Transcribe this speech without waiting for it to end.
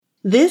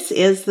This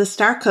is the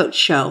Star Coach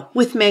Show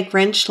with Meg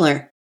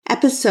Rentschler,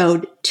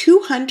 episode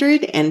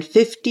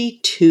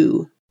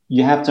 252.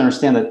 You have to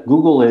understand that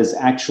Google is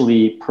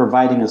actually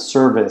providing a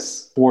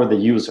service for the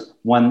user.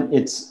 When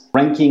it's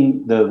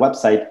ranking the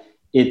website,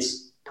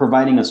 it's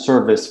providing a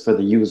service for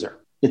the user.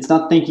 It's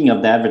not thinking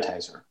of the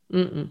advertiser.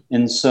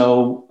 And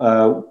so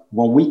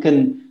when we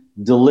can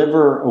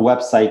deliver a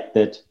website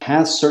that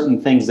has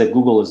certain things that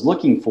Google is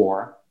looking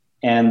for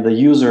and the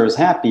user is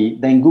happy,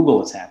 then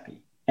Google is happy.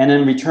 And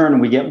in return,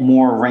 we get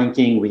more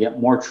ranking, we get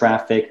more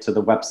traffic to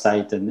the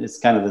website, and it's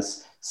kind of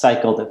this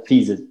cycle that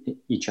feeds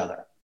each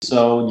other.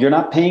 So you're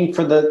not paying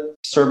for the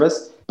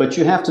service, but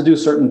you have to do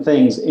certain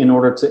things in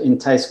order to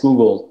entice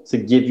Google to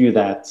give you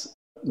that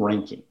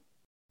ranking.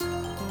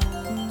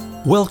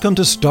 Welcome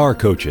to Star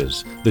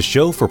Coaches, the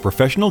show for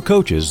professional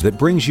coaches that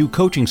brings you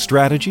coaching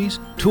strategies,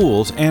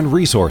 tools, and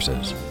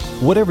resources.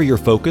 Whatever your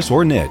focus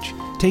or niche,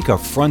 take a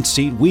front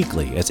seat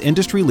weekly as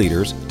industry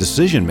leaders,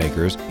 decision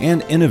makers,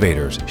 and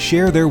innovators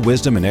share their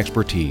wisdom and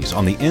expertise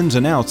on the ins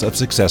and outs of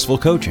successful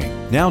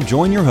coaching. Now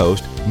join your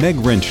host, Meg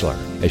Rentschler,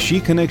 as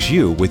she connects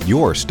you with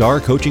your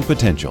star coaching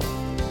potential.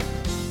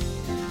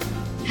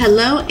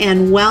 Hello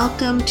and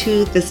welcome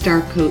to the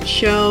Star Coach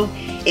Show.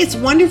 It's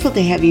wonderful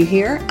to have you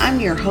here.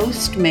 I'm your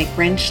host, Meg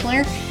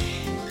Rentschler,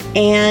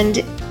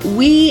 and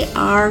we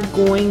are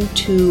going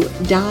to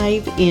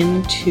dive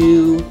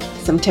into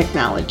some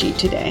technology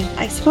today.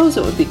 I suppose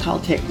it would be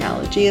called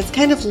technology. It's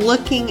kind of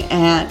looking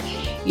at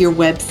your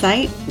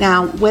website.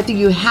 Now, whether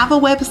you have a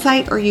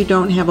website or you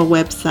don't have a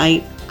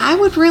website, I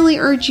would really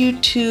urge you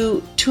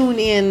to tune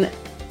in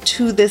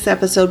to this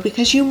episode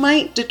because you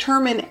might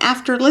determine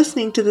after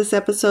listening to this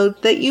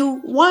episode that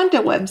you want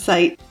a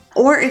website.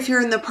 Or if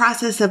you're in the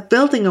process of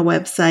building a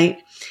website,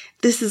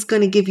 this is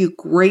going to give you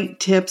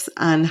great tips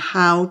on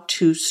how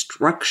to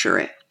structure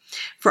it.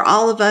 For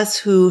all of us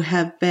who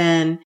have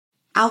been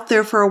out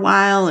there for a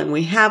while and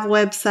we have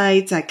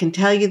websites, I can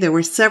tell you there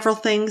were several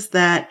things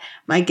that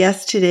my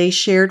guest today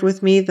shared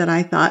with me that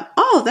I thought,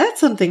 oh, that's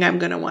something I'm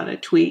going to want to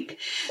tweak.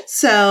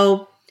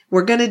 So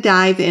we're going to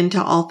dive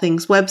into all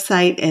things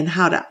website and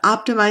how to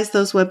optimize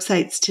those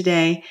websites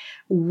today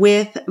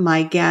with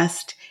my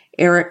guest,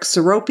 Eric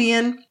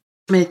Seropian. I'm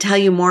going to tell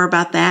you more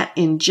about that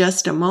in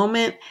just a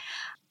moment.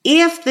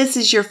 If this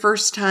is your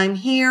first time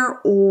here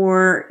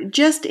or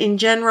just in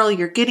general,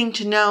 you're getting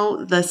to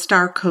know the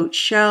Star Coach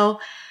Show,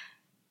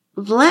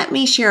 let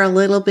me share a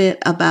little bit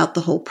about the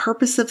whole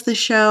purpose of the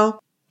show.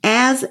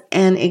 As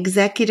an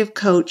executive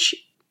coach,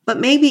 but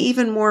maybe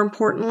even more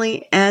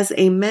importantly, as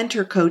a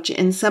mentor coach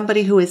and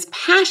somebody who is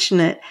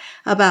passionate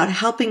about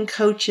helping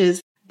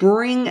coaches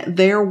bring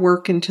their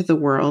work into the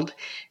world,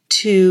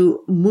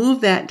 to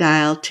move that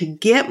dial, to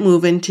get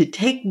moving, to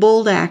take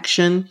bold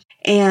action,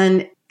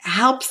 and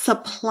help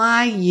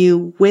supply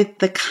you with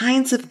the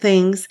kinds of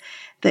things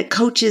that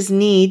coaches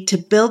need to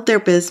build their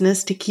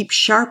business, to keep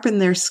sharpen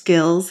their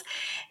skills,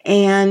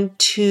 and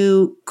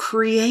to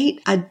create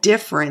a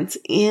difference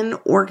in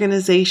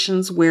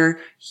organizations where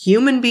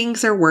human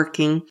beings are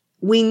working.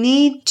 We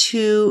need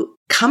to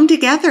come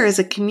together as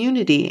a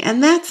community,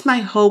 and that's my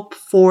hope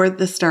for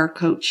the Star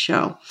Coach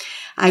Show.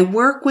 I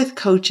work with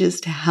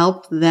coaches to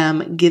help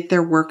them get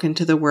their work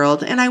into the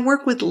world, and I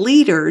work with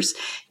leaders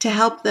to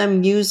help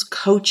them use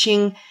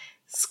coaching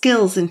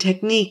skills and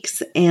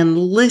techniques and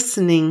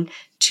listening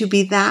to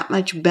be that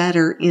much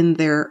better in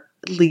their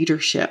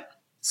leadership.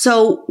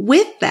 So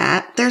with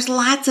that, there's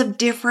lots of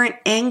different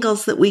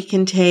angles that we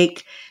can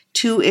take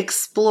to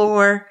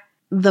explore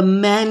the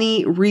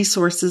many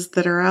resources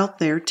that are out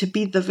there to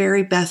be the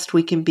very best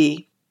we can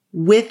be.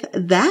 With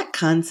that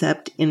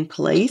concept in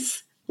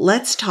place,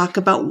 let's talk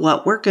about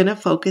what we're going to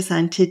focus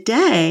on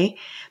today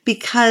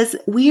because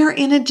we are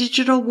in a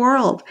digital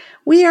world.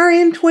 We are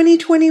in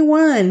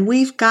 2021.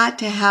 We've got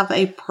to have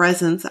a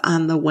presence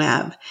on the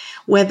web,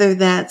 whether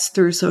that's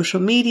through social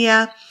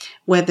media,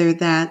 whether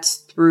that's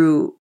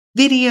through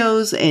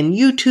videos and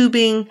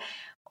YouTubing,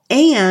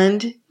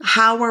 and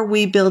how are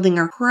we building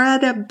our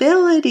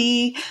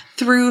credibility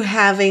through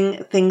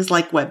having things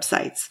like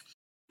websites?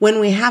 When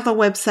we have a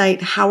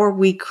website, how are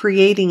we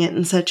creating it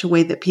in such a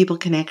way that people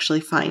can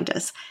actually find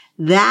us?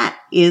 That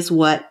is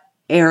what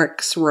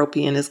Eric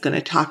Seropian is going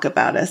to talk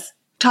about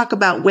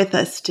with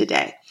us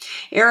today.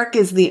 Eric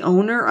is the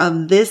owner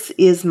of This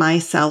Is My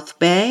South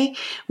Bay,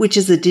 which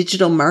is a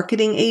digital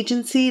marketing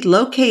agency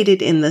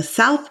located in the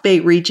South Bay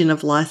region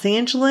of Los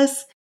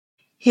Angeles.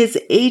 His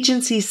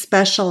agency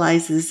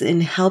specializes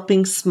in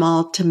helping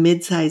small to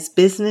mid-sized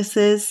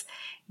businesses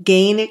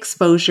gain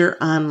exposure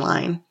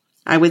online.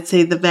 I would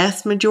say the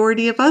vast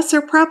majority of us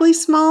are probably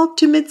small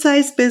to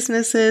mid-sized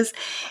businesses,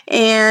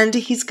 and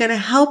he's going to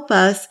help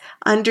us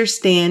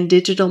understand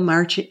digital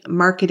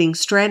marketing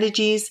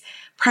strategies.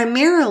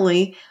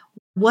 Primarily,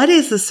 what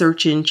is a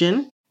search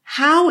engine?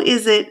 How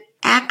is it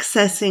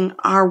accessing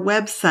our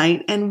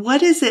website, and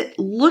what is it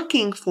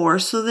looking for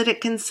so that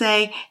it can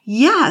say,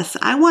 yes,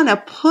 I want to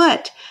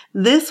put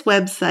this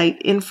website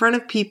in front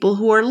of people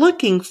who are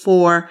looking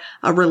for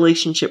a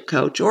relationship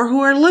coach or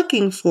who are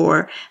looking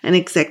for an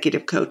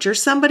executive coach or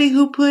somebody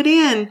who put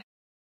in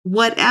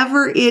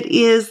whatever it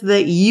is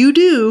that you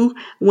do,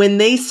 when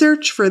they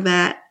search for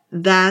that,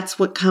 that's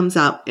what comes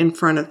up in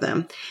front of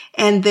them.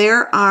 And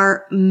there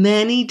are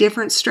many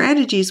different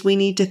strategies we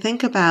need to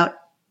think about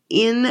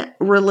in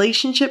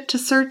relationship to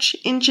search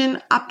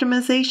engine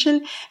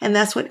optimization. And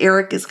that's what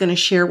Eric is going to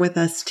share with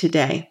us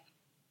today.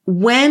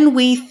 When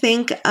we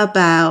think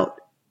about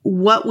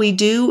what we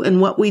do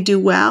and what we do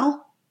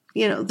well,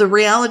 the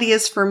reality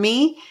is for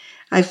me,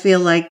 I feel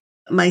like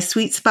my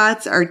sweet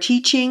spots are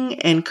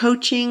teaching and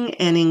coaching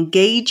and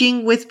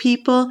engaging with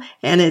people.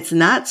 And it's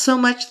not so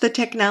much the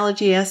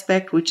technology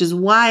aspect, which is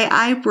why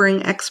I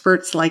bring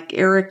experts like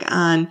Eric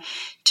on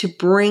to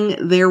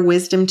bring their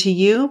wisdom to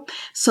you.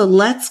 So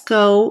let's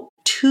go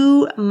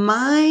to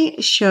my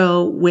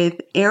show with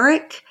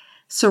Eric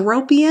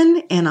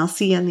Seropian, and I'll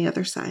see you on the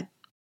other side.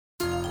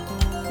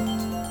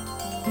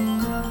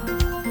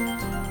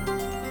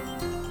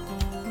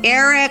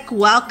 Eric,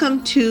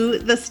 welcome to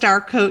the Star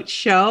Coach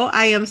Show.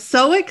 I am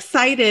so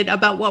excited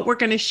about what we're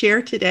going to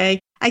share today.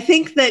 I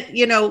think that,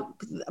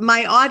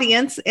 my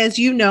audience, as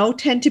you know,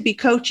 tend to be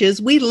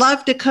coaches. We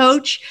love to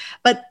coach,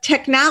 but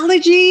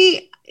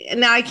technology,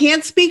 now I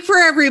can't speak for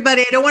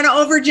everybody. I don't want to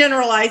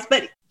overgeneralize,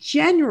 but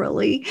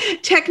generally,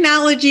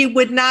 technology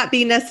would not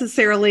be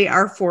necessarily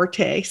our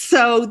forte.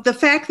 So the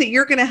fact that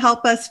you're going to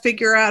help us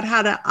figure out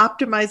how to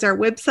optimize our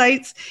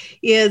websites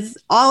is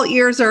all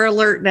ears are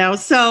alert now.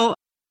 So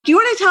do you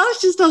want to tell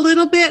us just a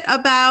little bit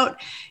about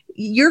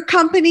your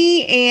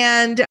company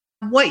and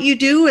what you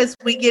do as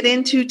we get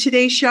into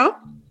today's show?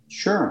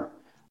 Sure.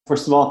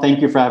 First of all,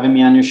 thank you for having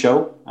me on your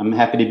show. I'm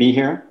happy to be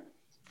here.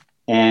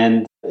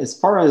 And as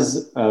far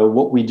as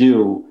what we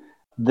do,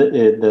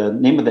 the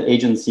name of the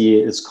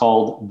agency is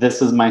called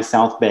This Is My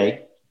South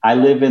Bay. I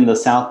live in the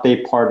South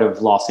Bay part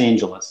of Los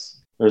Angeles.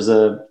 There's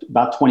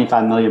about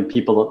 25 million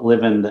people that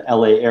live in the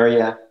LA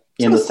area.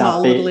 In the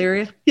South Bay. Little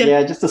area.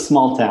 Yeah, just a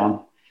small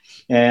town.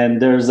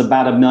 And there's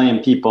about 1 million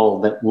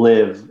people that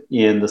live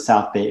in the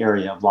South Bay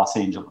area of Los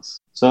Angeles.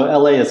 So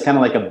LA is kind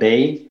of like a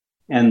bay.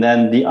 And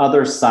then the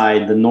other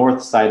side, the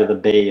north side of the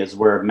bay, is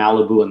where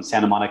Malibu and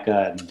Santa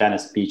Monica and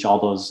Venice Beach, all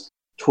those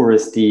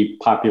touristy,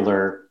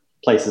 popular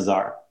places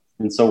are.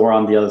 And so we're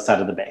on the other side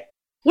of the bay.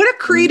 What a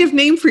creative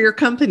name for your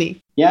company.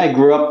 Yeah, I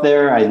grew up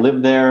there. I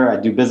live there. I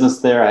do business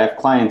there. I have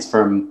clients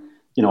from,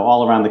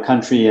 all around the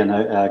country and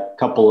a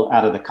couple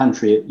out of the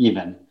country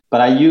even.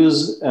 But I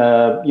use,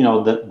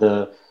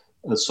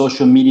 the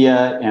social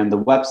media and the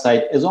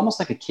website is almost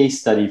like a case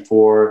study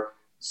for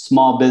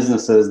small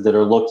businesses that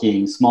are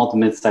looking, small to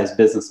mid-sized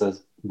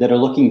businesses that are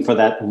looking for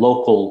that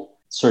local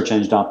search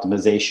engine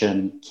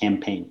optimization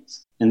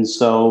campaigns. And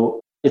so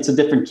it's a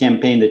different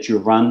campaign that you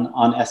run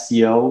on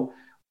SEO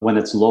when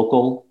it's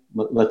local.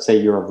 Let's say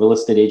you're a real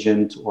estate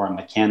agent or a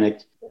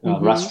mechanic, a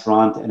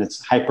restaurant, and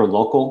it's hyper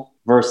local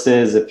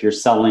versus if you're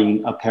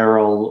selling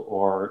apparel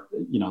or,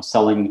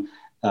 selling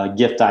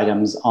gift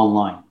items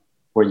online,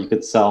 where you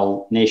could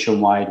sell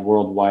nationwide,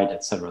 worldwide,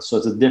 et cetera. So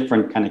it's a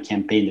different kind of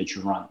campaign that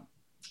you run.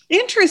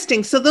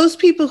 Interesting. So those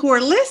people who are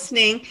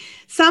listening,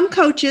 some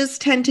coaches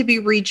tend to be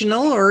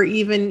regional or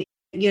even,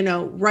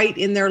 right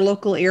in their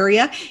local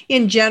area.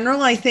 In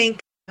general, I think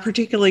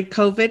particularly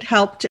COVID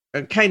helped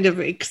kind of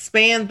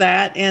expand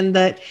that, and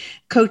that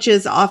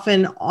coaches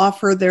often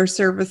offer their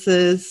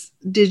services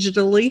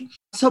digitally.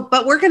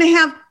 But we're going to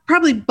have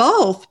probably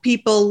both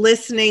people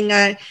listening,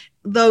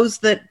 those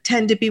that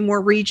tend to be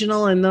more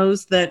regional and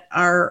those that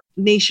are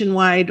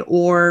nationwide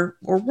or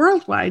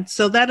worldwide.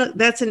 So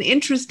that's an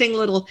interesting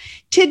little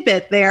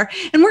tidbit there.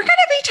 And we're going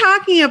to be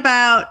talking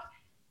about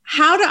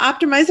how to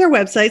optimize our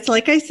websites,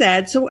 like I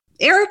said. So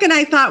Eric and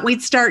I thought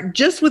we'd start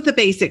just with the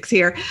basics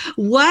here.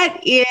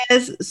 What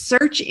is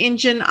search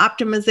engine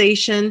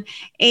optimization,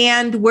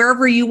 and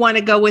wherever you want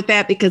to go with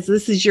that, because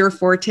this is your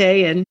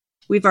forte, and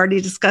we've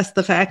already discussed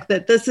the fact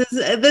that this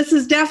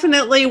is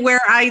definitely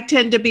where I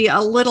tend to be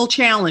a little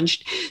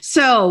challenged.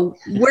 So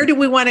where do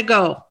we want to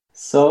go?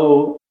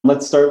 So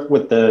let's start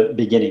with the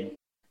beginning.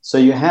 So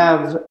you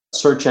have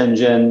search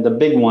engine. The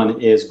big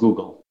one is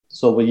Google.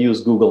 So we'll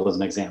use Google as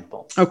an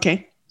example.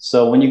 Okay.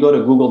 So when you go to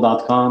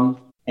google.com,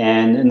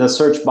 and in the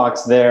search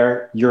box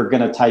there, you're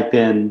going to type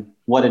in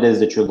what it is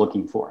that you're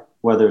looking for,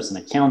 whether it's an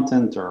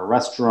accountant or a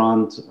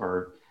restaurant,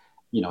 or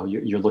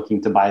you're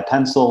looking to buy a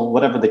pencil,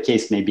 whatever the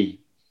case may be.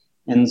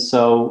 And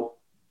so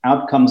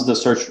out comes the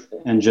search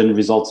engine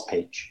results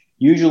page.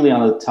 Usually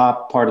on the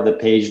top part of the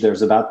page,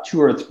 there's about 2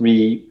 or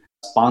 3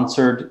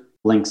 sponsored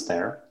links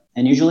there.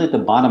 And usually at the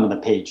bottom of the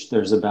page,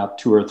 there's about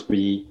 2 or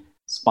 3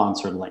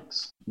 sponsored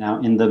links.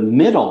 Now, in the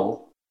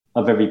middle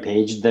of every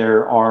page,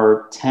 there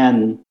are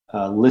 10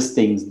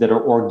 listings that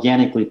are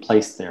organically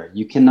placed there.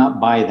 You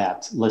cannot buy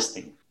that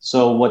listing.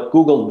 So what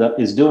Google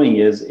is doing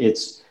is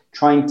it's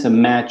trying to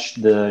match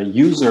the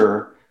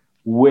user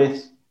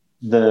with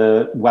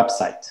the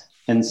website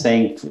and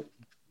saying,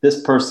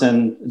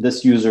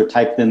 this user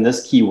typed in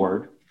this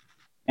keyword,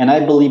 and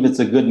I believe it's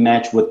a good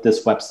match with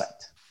this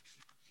website.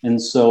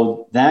 And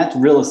so that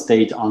real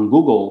estate on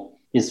Google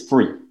is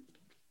free.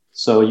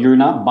 So you're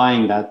not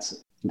buying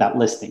that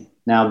listing.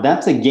 Now,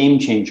 that's a game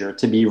changer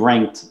to be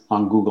ranked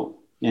on Google.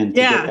 and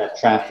to get that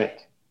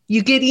traffic.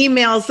 You get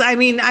emails.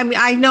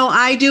 I know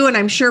I do, and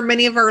I'm sure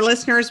many of our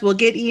listeners will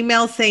get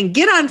emails saying,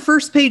 get on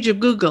first page of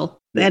Google.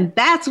 And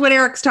that's what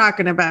Eric's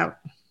talking about.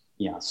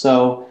 Yeah.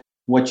 So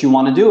what you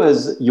want to do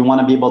is you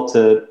want to be able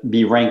to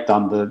be ranked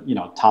on the,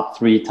 top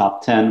 3,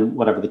 top 10,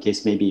 whatever the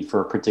case may be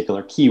for a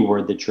particular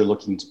keyword that you're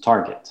looking to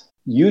target.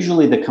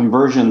 Usually the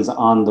conversions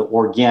on the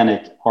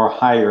organic are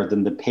higher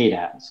than the paid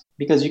ads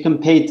because you can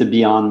pay to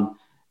be on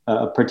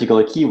a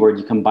particular keyword.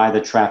 You can buy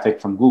the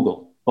traffic from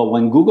Google. But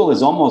when Google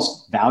is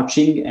almost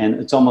vouching and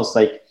it's almost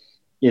like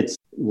it's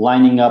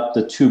lining up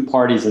the two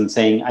parties and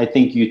saying, I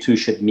think you two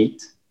should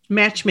meet.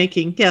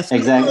 Matchmaking, yes.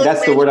 Exactly.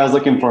 That's the word I was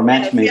looking for,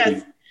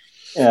 matchmaking.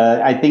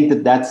 Yes. I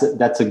think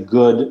that's a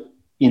good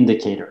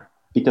indicator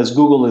because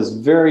Google is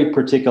very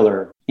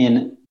particular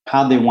in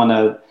how they want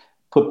to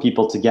put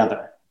people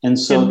together. And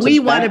we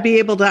want to be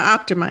able to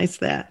optimize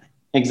that.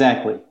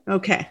 Exactly.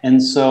 Okay.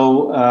 And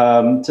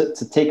so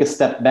to take a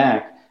step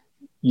back,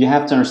 you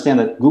have to understand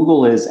that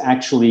Google is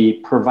actually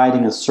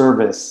providing a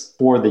service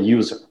for the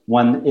user.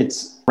 When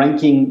it's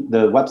ranking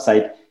the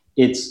website,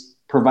 it's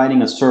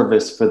providing a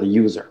service for the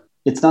user.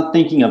 It's not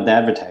thinking of the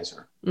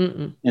advertiser.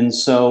 Mm-mm. And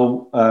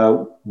so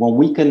when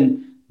we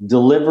can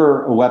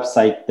deliver a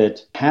website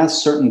that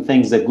has certain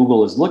things that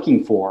Google is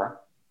looking for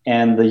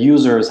and the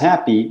user is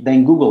happy,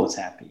 then Google is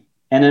happy.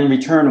 And in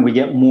return, we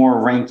get more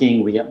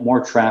ranking, we get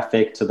more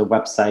traffic to the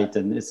website,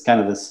 and it's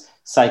kind of this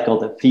cycle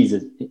that feeds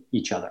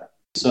each other.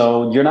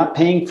 So you're not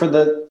paying for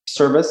the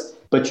service,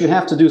 but you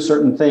have to do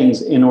certain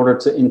things in order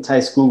to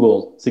entice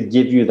Google to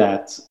give you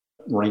that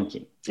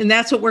ranking. And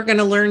that's what we're going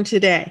to learn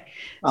today.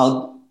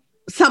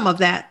 Some of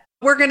that.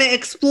 We're going to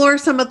explore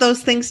some of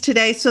those things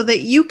today so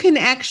that you can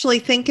actually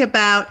think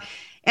about,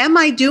 am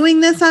I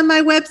doing this on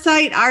my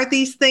website? Are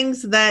these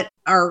things that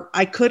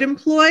I could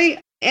employ?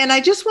 And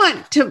I just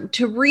want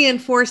to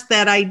reinforce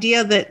that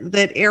idea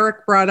that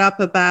Eric brought up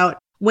about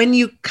when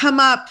you come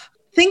up,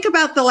 think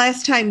about the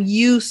last time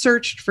you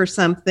searched for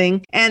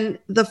something and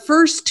the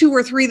first 2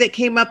 or 3 that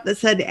came up that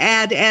said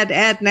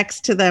add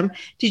next to them.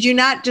 Did you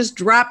not just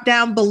drop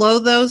down below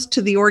those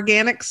to the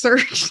organic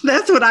search?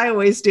 That's what I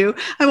always do.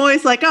 I'm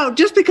always like, oh,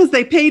 just because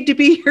they paid to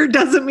be here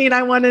doesn't mean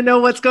I want to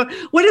know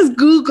what is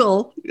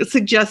Google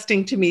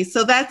suggesting to me?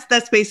 So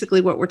that's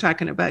basically what we're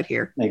talking about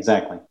here.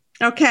 Exactly.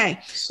 Okay.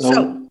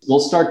 So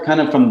we'll start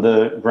kind of from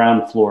the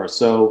ground floor.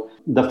 So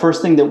the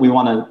first thing that we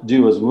want to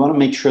do is we want to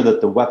make sure that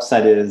the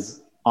website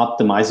is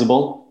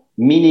optimizable,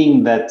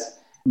 meaning that,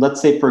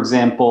 let's say, for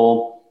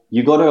example,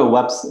 you go to a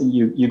website,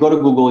 you go to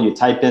Google, you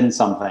type in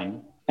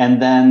something,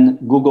 and then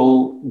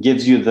Google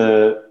gives you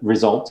the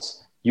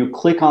results. You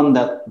click on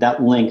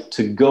that link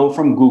to go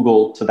from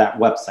Google to that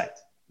website.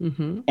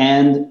 Mm-hmm.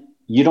 And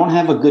you don't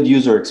have a good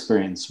user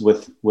experience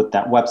with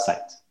that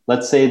website.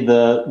 Let's say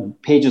the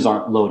pages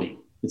aren't loading.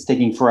 It's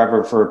taking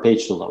forever for a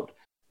page to load.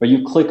 But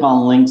you click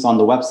on links on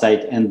the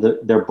website and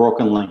they're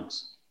broken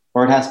links,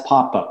 or it has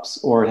pop-ups,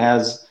 or it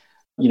has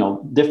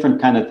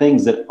different kind of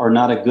things that are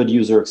not a good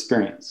user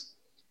experience.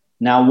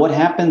 Now, what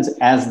happens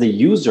as the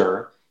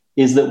user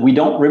is that we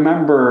don't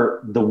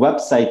remember the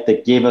website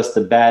that gave us the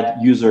bad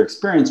user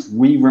experience.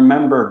 We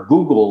remember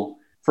Google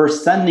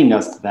first sending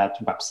us to that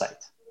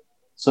website.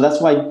 So that's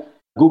why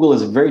Google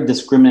is very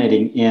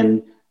discriminating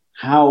in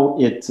how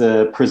it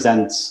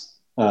presents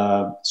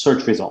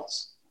search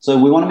results. So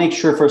we want to make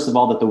sure, first of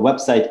all, that the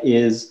website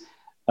is,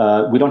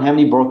 we don't have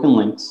any broken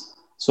links.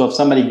 So if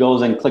somebody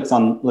goes and clicks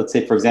on, let's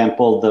say, for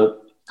example, the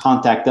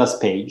contact us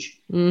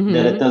page, mm-hmm.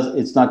 that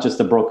it's not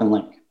just a broken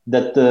link,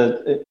 that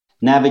the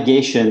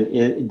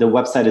navigation, the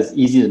website is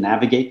easy to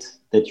navigate,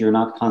 that you're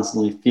not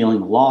constantly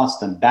feeling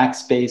lost and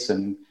backspace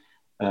and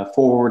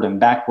forward and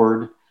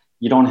backward.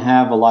 You don't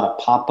have a lot of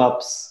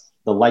pop-ups,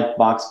 the light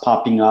box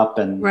popping up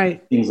and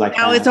things like that.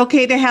 Now it's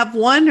okay to have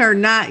one or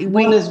not?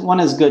 One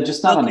is good,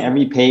 just not on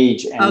every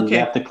page, and you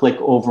have to click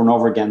over and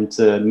over again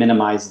to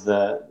minimize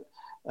the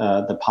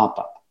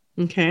pop-up.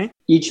 Okay.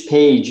 Each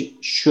page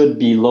should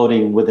be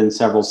loading within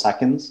several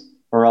seconds,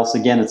 or else,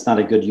 again, it's not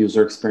a good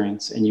user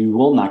experience and you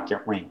will not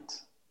get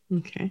ranked.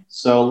 Okay.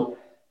 So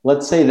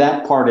let's say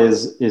that part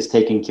is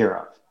taken care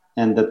of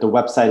and that the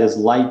website is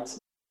light,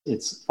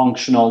 it's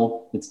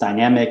functional, it's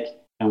dynamic,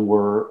 and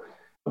we're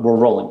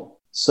rolling.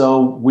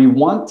 So we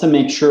want to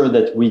make sure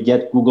that we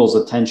get Google's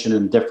attention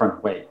in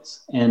different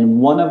ways. And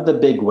one of the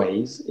big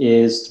ways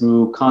is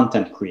through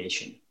content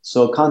creation.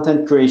 So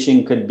content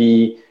creation could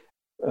be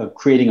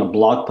creating a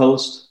blog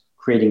post,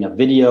 creating a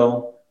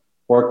video,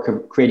 or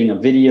creating a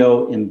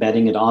video,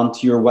 embedding it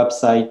onto your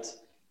website,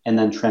 and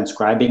then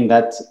transcribing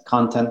that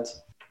content.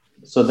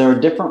 So there are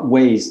different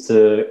ways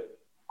to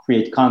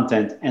create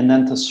content and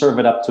then to serve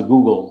it up to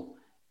Google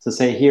to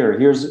say,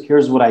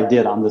 here's what I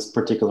did on this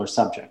particular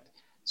subject.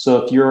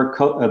 So if you're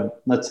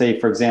let's say,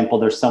 for example,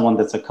 there's someone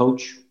that's a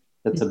coach,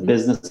 that's mm-hmm. a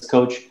business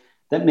coach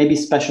that maybe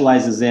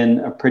specializes in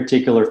a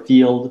particular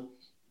field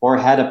or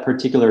had a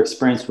particular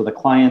experience with a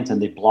client and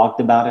they blogged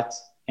about it,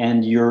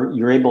 and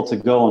you're able to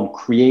go and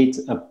create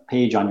a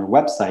page on your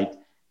website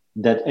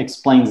that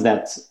explains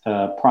that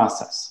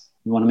process.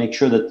 You want to make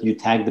sure that you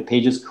tag the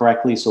pages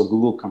correctly so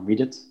Google can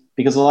read it.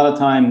 Because a lot of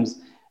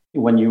times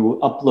when you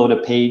upload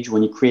a page,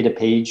 when you create a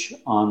page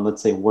on,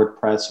 let's say,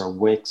 WordPress or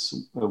Wix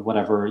or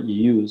whatever you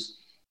use,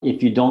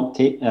 if you don't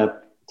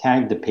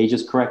tag the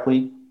pages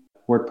correctly,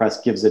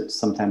 WordPress gives it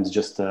sometimes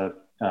just a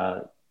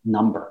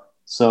number.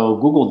 So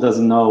Google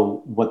doesn't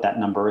know what that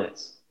number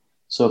is.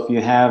 So if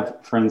you have,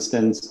 for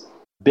instance,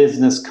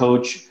 business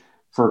coach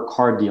for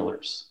car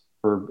dealers,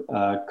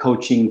 or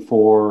coaching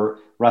for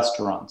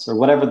restaurants, or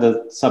whatever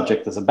the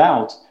subject is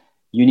about,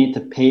 you need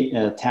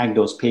to tag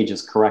those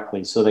pages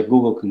correctly so that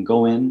Google can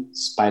go in,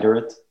 spider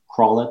it,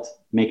 crawl it,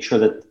 make sure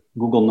that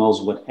Google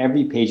knows what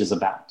every page is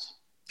about.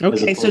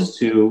 Okay,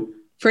 so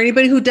for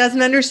anybody who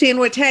doesn't understand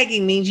what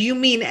tagging means, you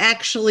mean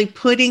actually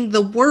putting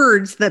the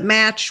words that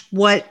match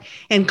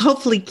and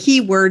hopefully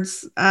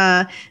keywords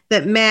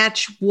that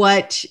match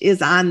what is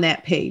on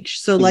that page.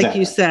 So like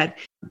you said,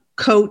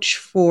 coach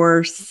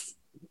for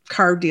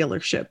car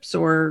dealerships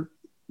or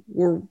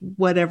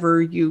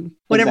whatever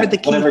the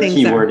key things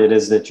keyword are. It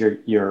is that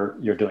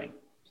you're doing.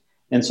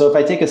 And so if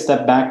I take a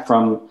step back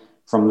from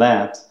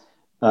that,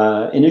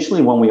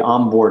 initially when we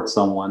onboard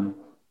someone,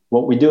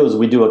 what we do is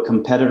we do a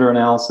competitor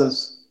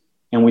analysis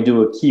and we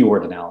do a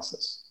keyword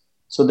analysis.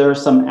 So there are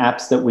some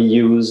apps that we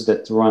use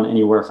that run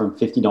anywhere from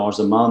 $50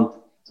 a month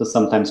to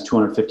sometimes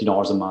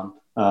 $250 a month,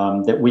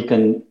 that we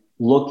can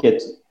look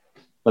at,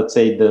 let's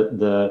say,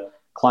 the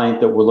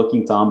client that we're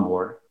looking to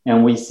onboard,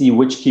 and we see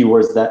which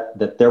keywords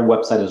that their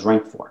website is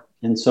ranked for.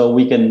 And so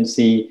we can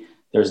see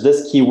there's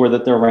this keyword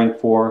that they're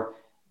ranked for.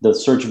 The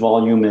search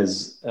volume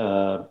is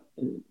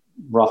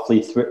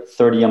roughly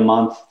 30 a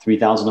month,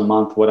 3,000 a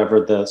month,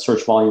 whatever the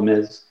search volume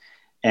is.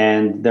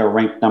 And they're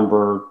ranked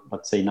number,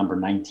 let's say number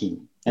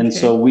 19. And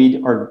so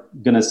we are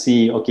going to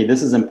see, okay,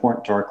 this is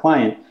important to our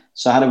client.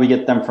 So how do we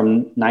get them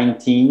from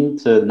 19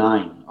 to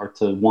 9 or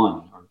to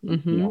 1,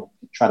 or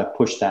try to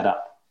push that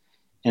up?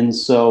 And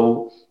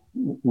so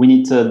we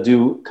need to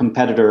do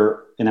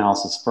competitor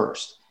analysis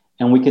first.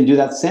 And we can do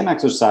that same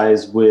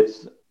exercise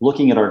with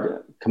looking at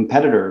our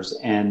competitors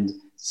and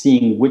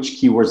seeing which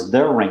keywords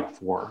they're ranked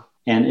for,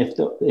 and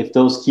if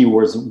those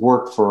keywords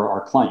work for our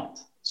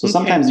client. So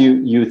sometimes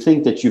you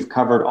think that you've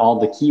covered all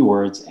the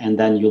keywords, and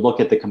then you look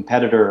at the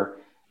competitor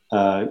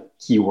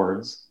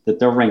keywords that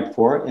they're ranked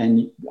for,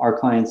 and our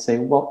clients say,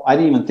 well, I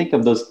didn't even think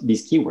of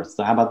these keywords.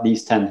 So how about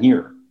these 10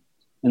 here?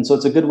 And so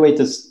it's a good way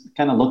to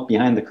kind of look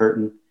behind the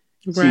curtain,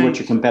 see what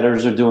your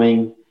competitors are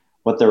doing,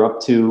 what they're up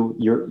to.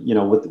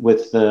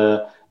 With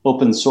the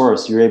open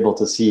source, you're able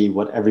to see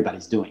what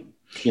everybody's doing,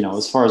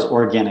 as far as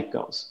organic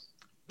goes.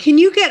 Can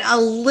you get a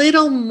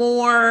little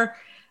more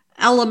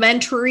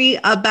elementary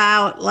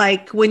about,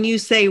 like, when you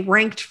say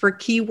ranked for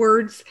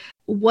keywords,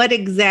 what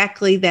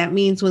exactly that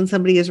means when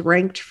somebody is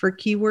ranked for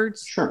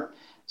keywords? Sure.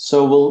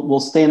 So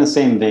we'll stay in the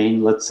same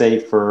vein. Let's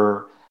say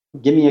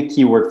give me a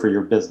keyword for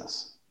your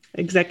business.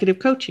 Executive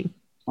coaching.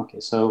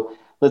 Okay. So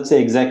let's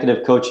say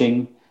executive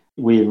coaching.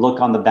 We look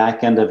on the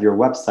back end of your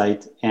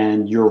website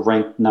and you're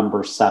ranked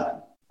number 7,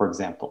 for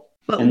example.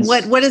 But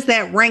what does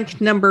that ranked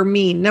number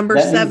mean? Number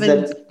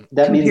 7?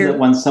 That means that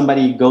when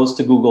somebody goes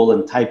to Google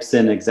and types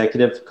in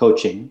executive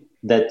coaching,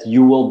 that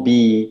you will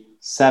be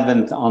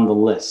 7th on the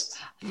list.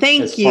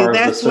 Thank you.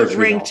 That's what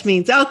ranked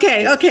means.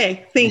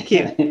 Okay. Thank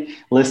you.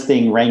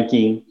 Listing,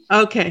 ranking.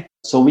 Okay.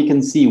 So we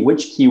can see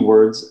which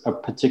keywords a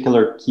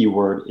particular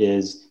keyword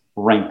is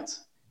ranked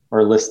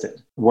or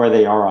listed, where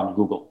they are on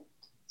Google.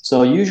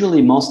 So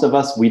usually most of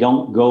us, we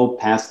don't go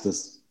past the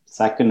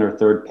second or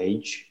third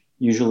page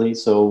usually.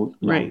 So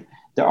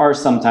there are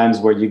some times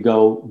where you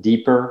go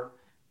deeper,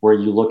 where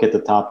you look at the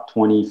top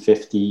 20,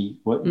 50,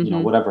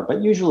 whatever.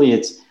 But usually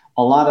it's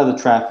a lot of the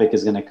traffic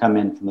is going to come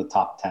in from the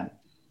top 10.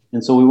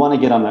 And so we want to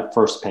get on that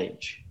first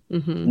page.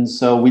 And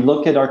so we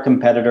look at our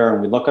competitor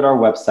and we look at our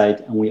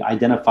website and we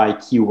identify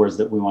keywords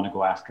that we want to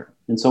go after.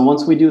 And so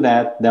once we do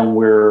that, then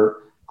we're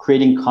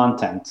creating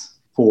content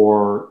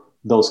for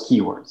those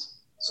keywords.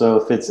 So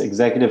if it's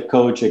executive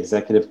coach,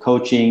 executive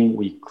coaching,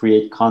 we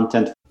create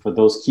content for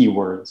those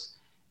keywords.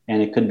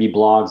 And it could be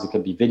blogs, it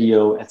could be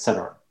video,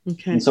 etc.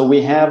 Okay. And so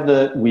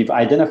we've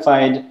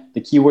identified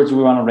the keywords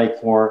we want to rank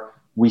for.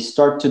 We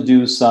start to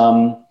do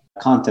some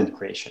content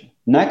creation.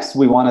 Next,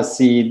 we want to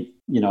see,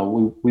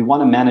 we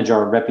want to manage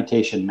our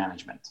reputation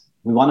management.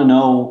 We want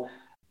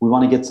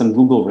to get some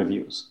Google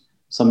reviews,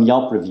 some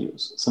Yelp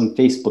reviews, some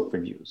Facebook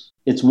reviews.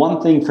 It's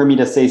one thing for me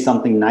to say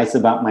something nice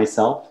about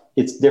myself.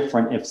 It's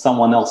different if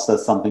someone else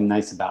says something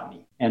nice about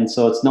me. And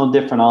so it's no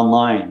different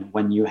online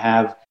when you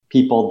have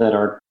people that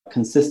are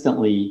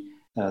consistently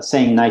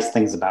saying nice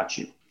things about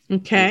you.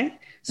 Okay.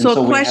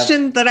 So a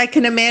question that I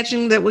can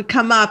imagine that would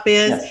come up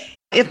is,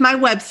 if my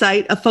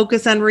website,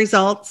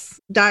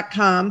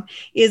 afocusonresults.com,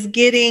 is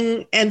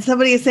getting, and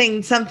somebody is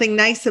saying something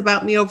nice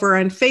about me over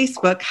on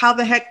Facebook, how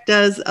the heck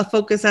does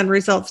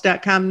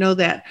afocusonresults.com know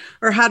that?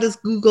 Or how does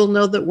Google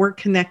know that we're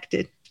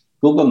connected?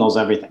 Google knows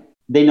everything.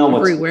 They know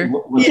what's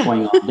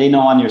going on. They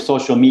know on your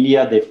social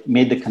media, they've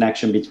made the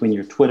connection between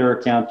your Twitter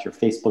account, your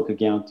Facebook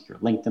account, your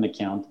LinkedIn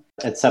account,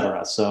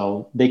 etc.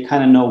 So they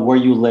kind of know where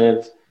you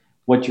live,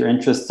 what your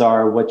interests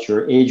are, what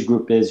your age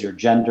group is, your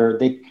gender.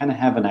 They kind of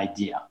have an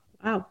idea.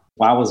 Wow.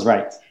 I was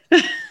right.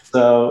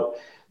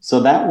 So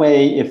that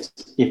way,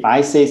 if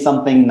I say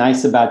something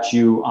nice about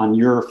you on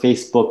your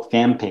Facebook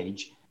fan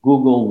page,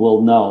 Google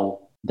will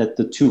know that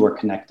the two are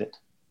connected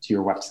to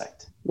your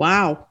website.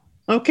 Wow.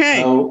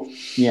 Okay. So,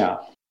 yeah.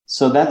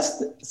 So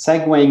that's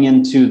segueing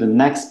into the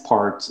next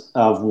part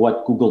of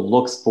what Google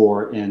looks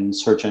for in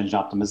search engine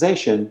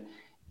optimization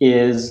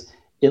is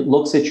it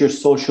looks at your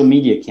social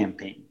media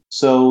campaign.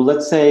 So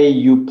let's say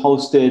you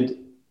posted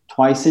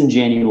twice in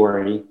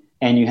January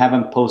and you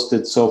haven't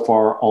posted so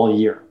far all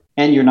year,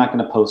 and you're not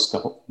going to post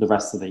the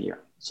rest of the year.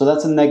 So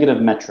that's a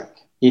negative metric.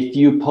 If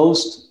you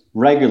post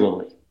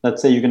regularly,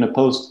 let's say you're going to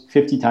post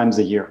 50 times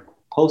a year,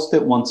 post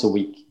it once a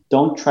week.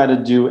 Don't try to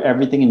do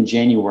everything in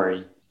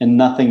January and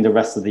nothing the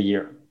rest of the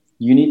year.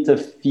 You need to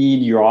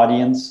feed your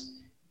audience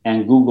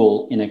and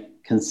Google in a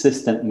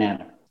consistent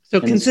manner. So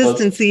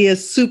consistency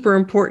is super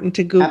important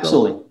to Google.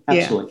 Absolutely.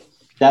 Yeah.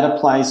 That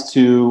applies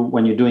to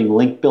when you're doing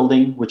link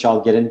building, which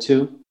I'll get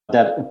into.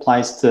 That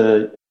applies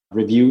to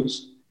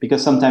reviews,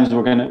 because sometimes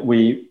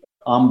we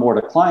onboard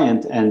a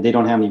client and they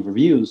don't have any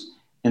reviews.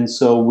 And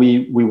so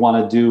we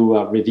want to do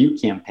a review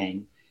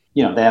campaign.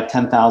 They have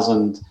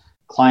 10,000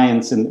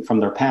 clients from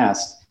their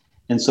past.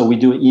 And so we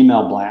do an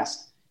email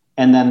blast.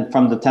 And then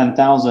from the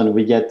 10,000,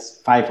 we get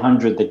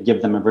 500 that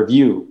give them a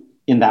review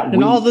in that week.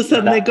 And all of a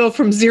sudden they go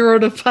from 0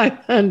 to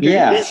 500.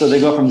 Yeah. So they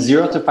go from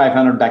 0 to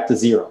 500 back to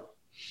 0.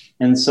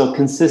 And so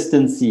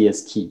consistency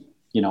is key.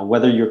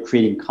 Whether you're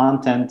creating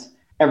content,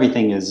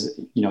 everything is,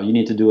 you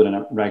need to do it on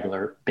a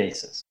regular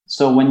basis.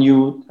 So when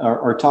you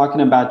are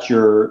talking about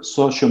your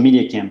social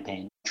media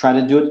campaign, try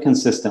to do it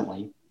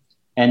consistently.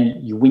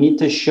 And we need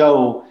to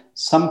show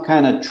some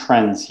kind of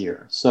trends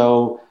here.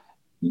 So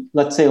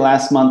let's say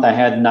last month I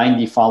had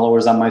 90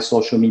 followers on my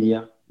social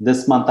media.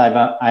 This month I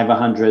have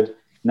 100.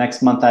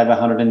 Next month I have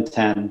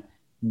 110.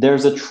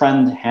 There's a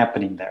trend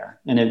happening there.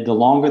 And if the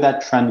longer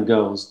that trend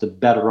goes, the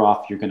better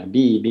off you're going to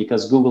be,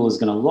 because Google is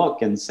going to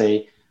look and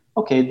say,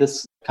 okay,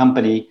 this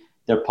company,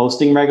 they're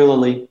posting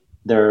regularly.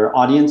 Their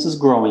audience is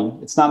growing.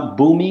 It's not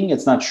booming.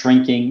 It's not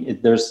shrinking.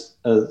 There's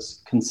a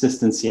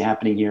consistency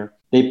happening here.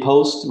 They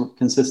post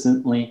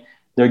consistently.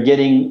 They're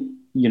getting,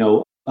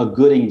 a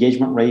good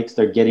engagement rate.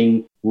 They're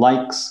getting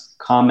likes,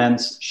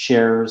 comments,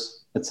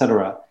 shares,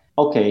 etc.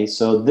 Okay,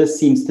 so this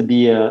seems to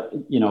be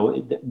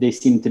they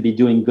seem to be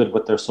doing good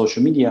with their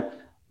social media.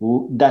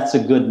 That's a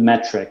good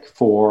metric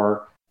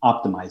for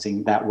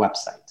optimizing that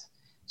website.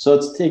 So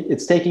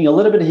it's taking a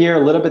little bit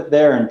here, a little bit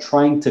there, and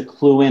trying to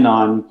clue in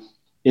on,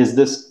 is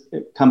this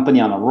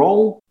company on a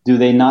roll? Do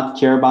they not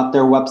care about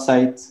their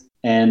website?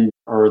 And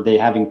are they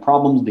having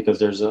problems because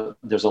there's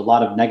a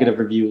lot of negative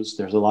reviews?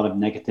 There's a lot of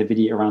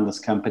negativity around this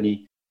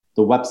company.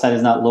 The website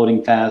is not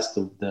loading fast.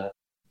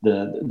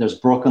 There's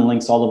broken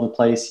links all over the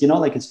place.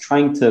 It's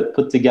trying to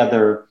put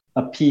together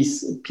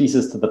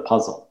pieces to the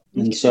puzzle.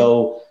 Okay. And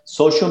so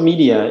social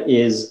media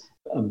is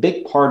a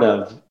big part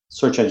of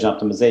search engine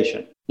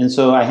optimization. And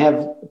so I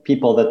have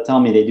people that tell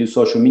me they do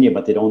social media,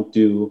 but they don't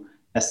do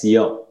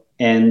SEO.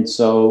 And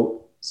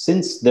so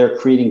since they're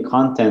creating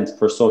content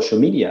for social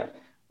media,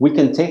 we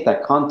can take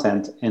that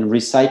content and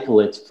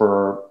recycle it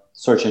for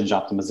search engine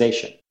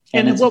optimization.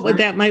 And what would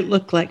that might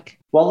look like?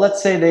 Well,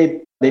 let's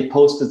say they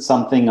posted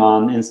something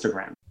on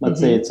Instagram. Let's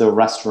say it's a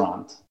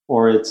restaurant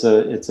or it's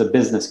a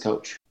business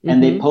coach,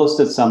 and they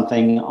posted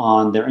something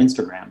on their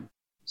Instagram.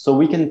 So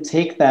we can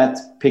take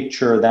that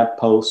picture, that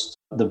post,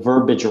 the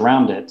verbiage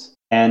around it,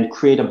 and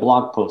create a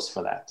blog post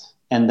for that.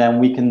 And then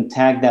we can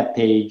tag that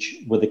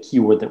page with a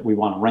keyword that we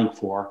want to rank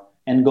for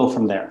and go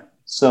from there.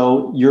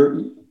 So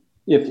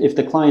if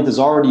the client has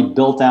already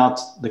built out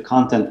the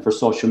content for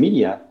social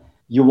media,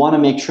 you want to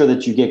make sure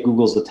that you get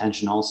Google's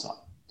attention also.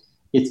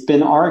 It's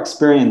been our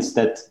experience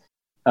that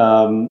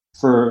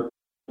for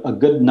a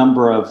good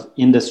number of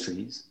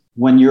industries,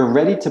 when you're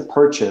ready to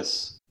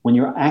purchase, when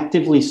you're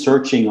actively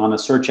searching on a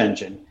search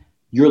engine,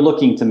 you're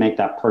looking to make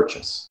that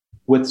purchase.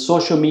 With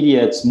social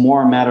media, it's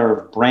more a matter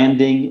of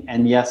branding.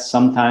 And yes,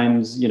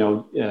 sometimes,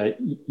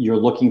 you're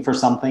looking for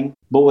something.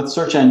 But with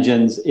search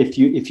engines, if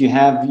you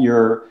have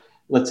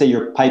let's say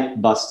your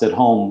pipe bust at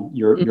home,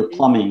 your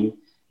plumbing,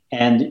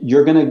 and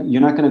you're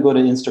not gonna go to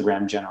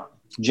Instagram generally.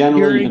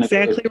 Generally, you're going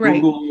to go to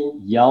Google,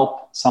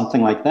 Yelp, something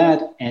like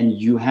that, and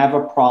you have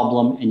a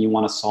problem and you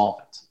want to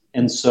solve it.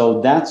 And so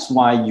that's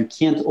why you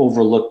can't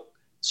overlook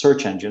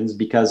search engines,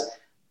 because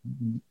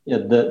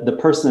the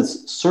person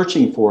that's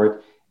searching for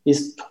it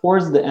is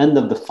towards the end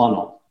of the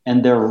funnel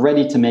and they're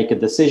ready to make a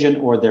decision,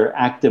 or they're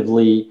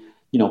actively,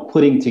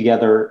 putting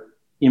together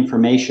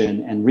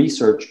information and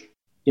research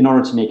in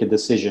order to make a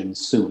decision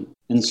soon.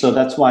 And so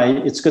that's why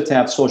it's good to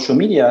have social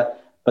media,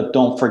 but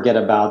don't forget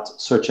about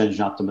search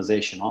engine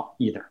optimization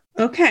either.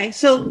 Okay.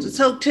 So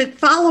to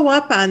follow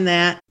up on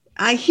that,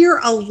 I hear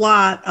a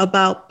lot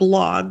about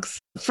blogs.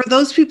 For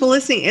those people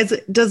listening,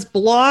 does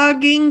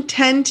blogging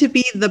tend to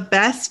be the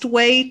best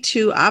way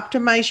to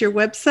optimize your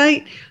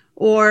website?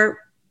 Or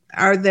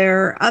are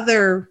there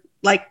other,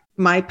 like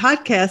my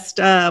podcast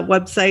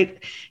website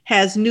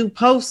has new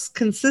posts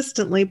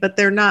consistently, but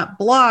they're not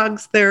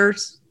blogs, they're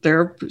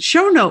their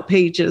show note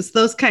pages,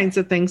 those kinds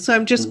of things. So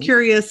I'm just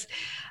curious,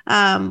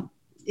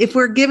 if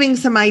we're giving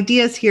some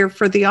ideas here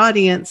for the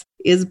audience,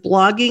 is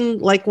blogging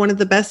like one of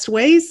the best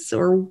ways,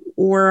 or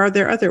are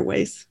there other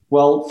ways?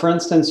 Well, for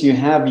instance, you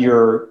have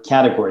your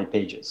category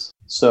pages.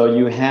 So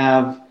you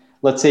have,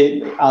 let's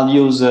say, I'll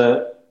use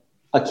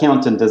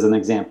accountant as an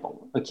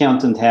example.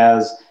 Accountant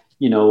has,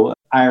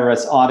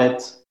 IRS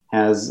audit,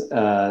 has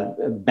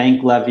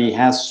bank levy,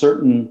 has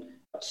certain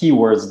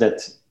keywords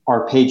that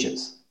are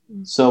pages.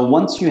 So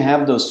once you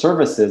have those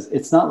services,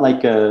 it's not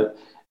like a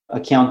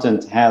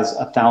accountant has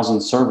 1,000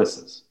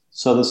 services.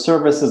 So the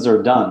services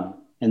are done.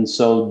 And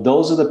so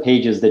those are the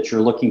pages that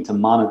you're looking to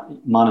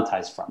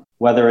monetize from,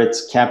 whether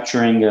it's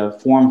capturing a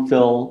form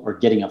fill or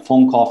getting a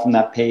phone call from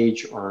that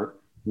page or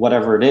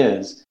whatever it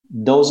is.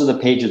 Those are the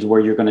pages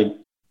where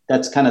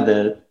that's kind of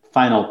the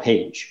final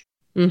page.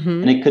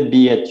 And it could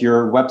be at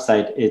your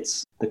website,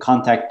 it's the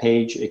contact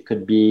page. It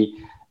could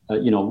be,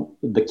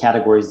 the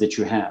categories that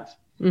you have.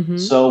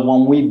 So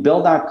when we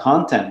build our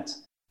content,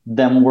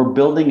 then we're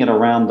building it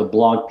around the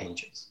blog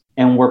pages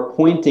and we're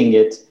pointing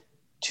it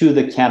to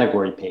the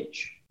category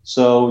page.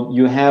 So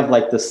you have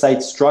like the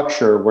site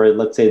structure where,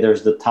 let's say,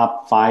 there's the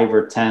top 5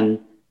 or 10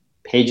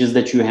 pages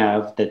that you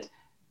have that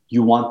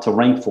you want to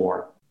rank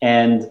for.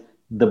 And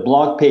the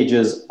blog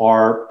pages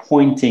are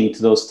pointing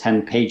to those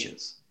 10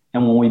 pages.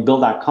 And when we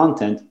build our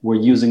content, we're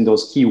using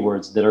those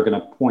keywords that are going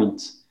to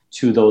point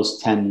to those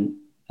 10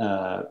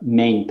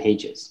 main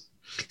pages.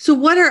 So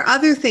what are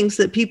other things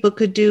that people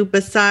could do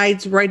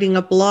besides writing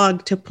a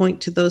blog to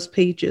point to those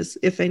pages,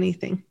 if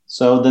anything?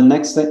 So the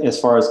next thing, as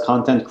far as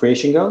content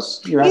creation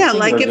goes, you're asking? Yeah,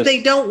 like if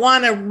they don't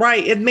want to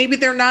write, if maybe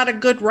they're not a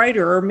good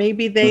writer, or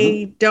maybe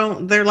they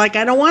don't, they're like,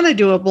 I don't want to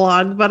do a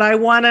blog, but I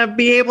want to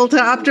be able to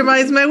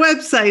optimize my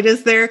website.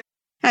 Is there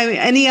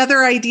any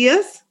other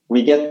ideas?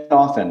 We get it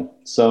often.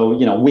 So,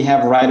 we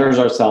have writers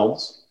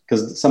ourselves,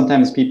 because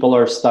sometimes people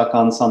are stuck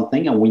on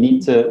something and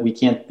we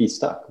can't be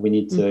stuck. We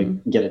need to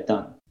get it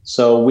done.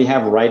 So we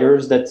have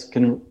writers that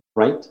can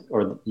write,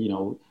 or,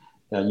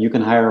 you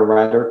can hire a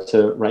writer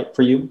to write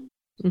for you,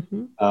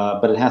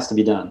 but it has to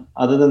be done.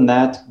 Other than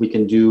that, we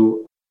can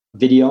do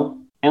video,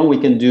 and we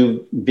can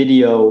do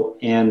video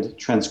and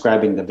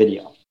transcribing the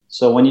video.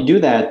 So when you do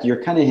that,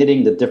 you're kind of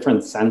hitting the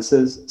different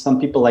senses. Some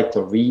people like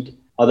to read,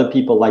 other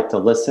people like to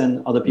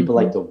listen, other people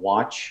like to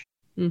watch.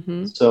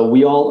 So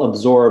we all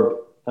absorb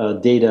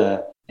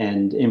data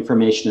and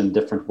information in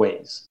different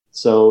ways.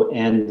 So,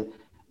 and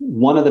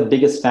one of the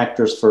biggest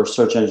factors for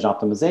search engine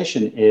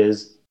optimization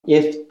is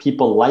if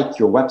people like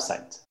your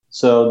website.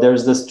 So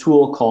there's this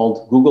tool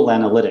called Google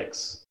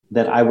Analytics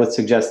that I would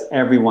suggest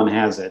everyone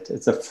has it.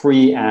 It's a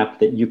free app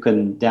that you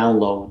can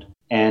download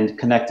and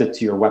connect it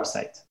to your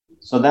website.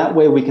 So that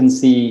way we can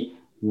see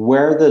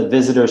where the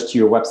visitors to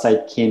your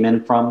website came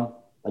in from,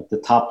 like the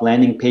top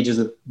landing pages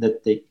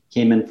that they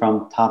came in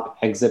from, top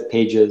exit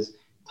pages,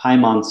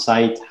 time on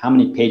site, how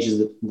many pages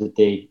that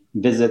they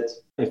visit,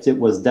 if it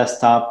was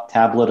desktop,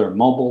 tablet, or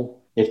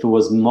mobile. If it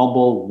was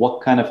mobile,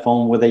 what kind of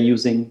phone were they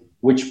using?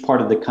 Which part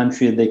of the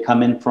country did they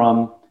come in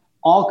from?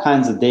 All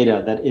kinds of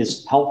data that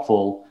is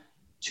helpful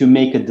to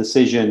make a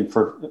decision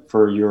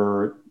for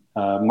your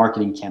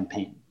marketing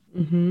campaign.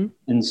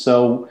 And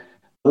so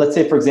let's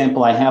say, for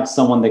example, I have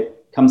someone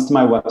that comes to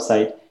my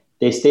website,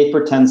 they stay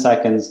for 10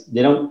 seconds,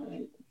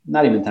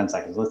 not even 10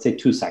 seconds, let's say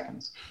 2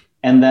 seconds,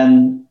 and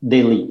then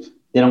they leave.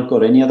 They don't go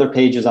to any other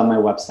pages on my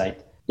website.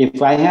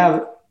 If I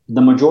have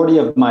the majority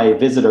of my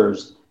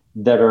visitors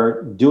that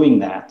are doing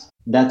that,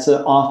 that's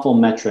an awful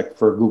metric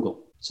for Google.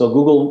 So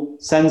Google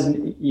sends,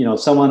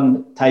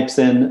 someone types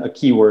in a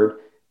keyword,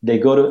 they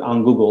go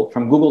on Google.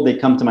 From Google, they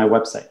come to my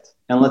website.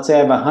 And let's say I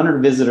have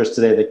 100 visitors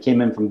today that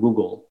came in from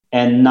Google,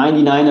 and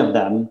 99 of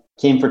them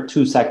came for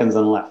 2 seconds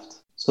and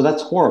left. So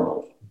that's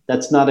horrible.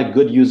 That's not a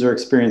good user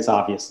experience,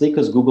 obviously,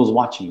 because Google's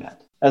watching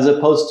that. As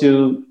opposed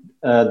to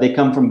they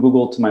come from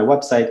Google to my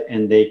website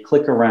and they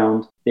click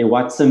around, they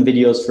watch some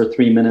videos for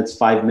 3 minutes,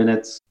 5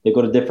 minutes, they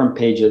go to different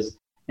pages,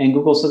 and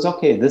Google says,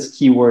 okay, this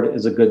keyword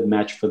is a good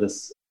match for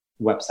this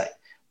website.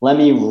 Let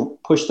me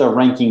push the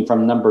ranking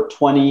from number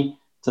 20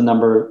 to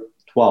number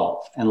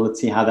 12, and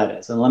let's see how that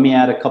is. And let me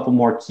add a couple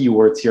more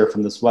keywords here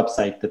from this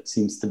website that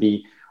seems to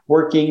be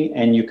working,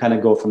 and you kind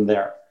of go from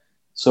there.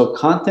 So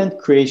content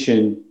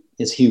creation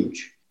is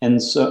huge.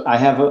 And so I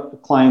have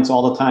clients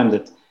all the time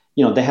that,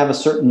 they have a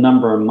certain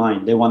number in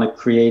mind. They want to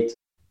create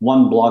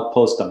one blog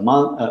post a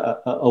month,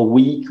 a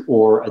week,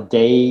 or a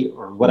day,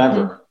 or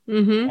whatever.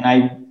 And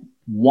I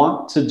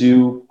want to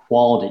do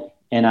quality,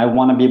 and I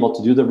want to be able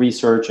to do the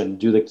research and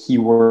do the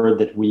keyword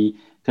that we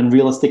can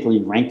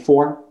realistically rank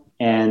for,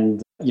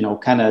 and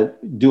kind of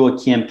do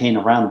a campaign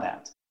around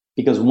that.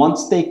 Because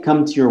once they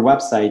come to your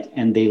website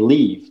and they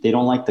leave, they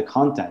don't like the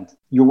content,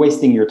 you're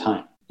wasting your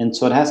time. And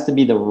so it has to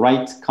be the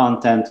right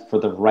content for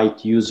the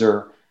right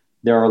user.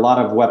 There are a lot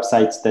of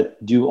websites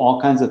that do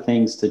all kinds of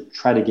things to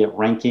try to get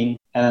ranking.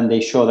 And then they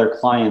show their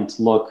clients,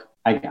 look,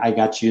 I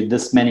got you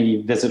this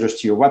many visitors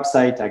to your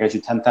website. I got you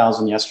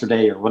 10,000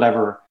 yesterday or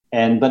whatever.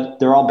 But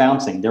they're all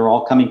bouncing. They're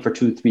all coming for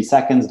 2-3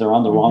 seconds. They're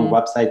on the wrong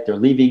website. They're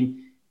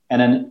leaving.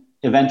 And then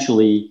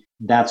eventually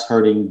that's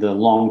hurting the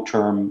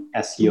long-term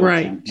SEO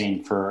Right.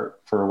 campaign for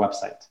a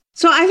website.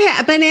 So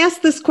I've been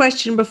asked this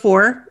question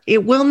before.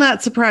 It will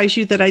not surprise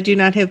you that I do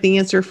not have the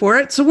answer for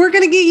it. So we're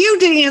going to get you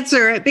to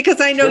answer it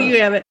because I know Sure.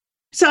 you have it.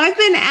 So I've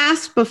been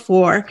asked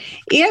before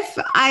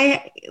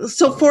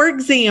for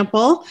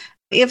example,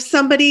 if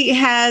somebody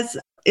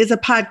is a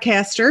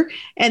podcaster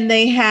and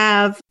they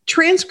have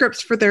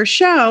transcripts for their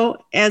show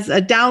as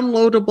a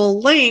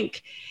downloadable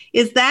link,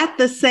 is that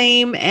the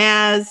same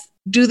as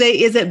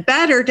is it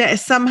better to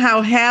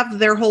somehow have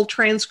their whole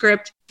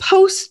transcript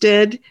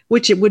posted,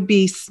 which it would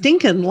be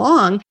stinking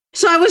long?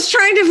 So I was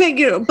trying to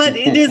figure, but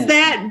is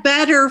that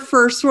better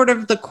for sort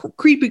of the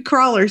creepy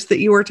crawlers that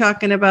you were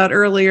talking about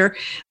earlier?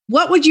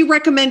 What would you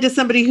recommend to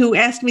somebody who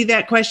asked me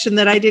that question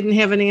that I didn't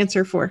have an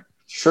answer for?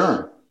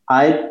 Sure.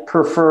 I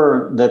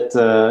prefer that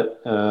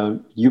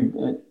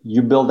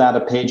you build out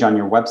a page on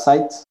your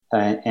website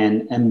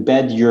and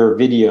embed your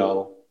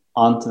video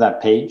onto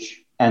that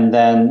page and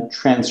then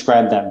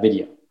transcribe that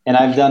video. And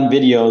I've done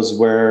videos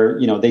where,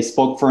 they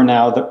spoke for an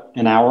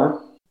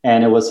hour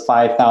and it was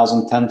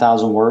 5,000,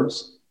 10,000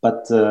 words.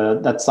 But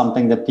that's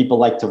something that people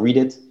like to read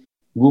it.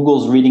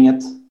 Google's reading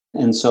it.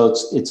 And so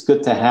it's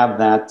good to have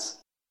that.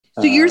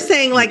 So you're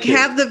saying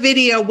have the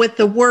video with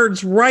the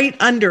words right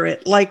under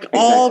it,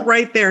 all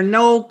right there,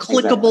 no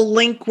clickable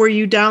link where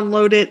you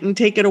download it and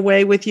take it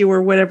away with you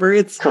or whatever.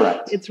 It's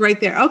correct. It's right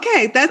there.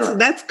 Okay,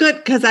 that's good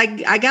because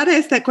I got to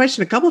ask that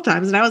question a couple of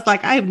times and I was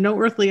like, I have no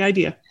earthly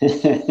idea.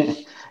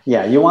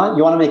 Yeah, you want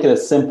to make it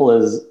as simple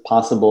as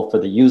possible for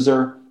the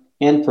user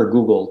and for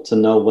Google to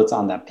know what's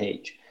on that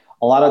page.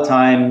 A lot of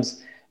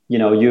times, you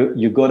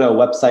go to a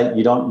website,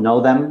 you don't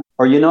know them,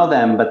 or you know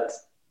them, but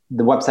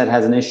the website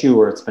has an issue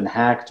or it's been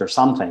hacked or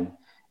something.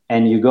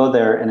 And you go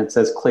there and it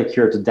says, click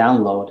here to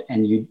download.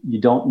 And you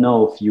don't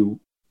know if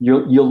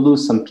you'll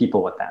lose some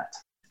people with that.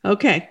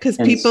 Okay, because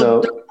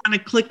people don't want to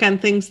click on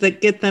things that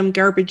get them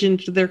garbage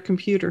into their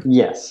computer.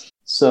 Yes.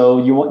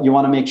 So you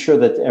want to make sure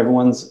that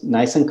everyone's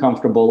nice and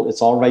comfortable.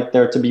 It's all right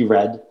there to be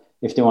read.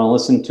 If they want to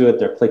listen to it,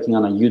 they're clicking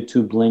on a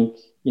YouTube link.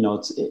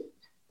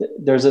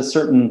 There's a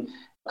certain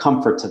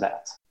comfort to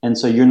that. And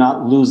so you're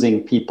not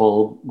losing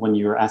people when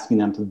you're asking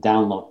them to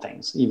download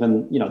things.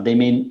 Even, they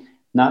may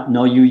not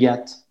know you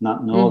yet,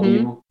 not know of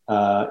you,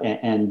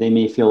 and they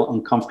may feel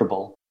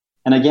uncomfortable.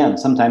 And again,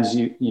 sometimes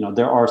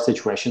there are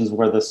situations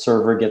where the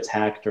server gets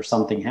hacked or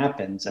something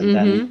happens and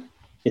then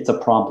it's a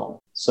problem.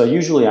 So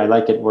usually I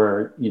like it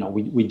where,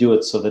 we do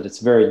it so that it's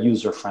very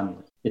user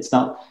friendly. It's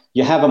not,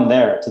 you have them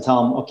there to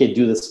tell them, okay,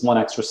 do this one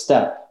extra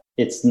step.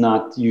 It's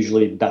not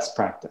usually best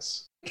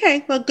practice.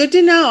 Okay, well, good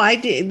to know.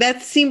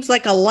 That seems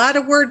like a lot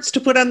of words to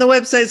put on the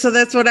website. So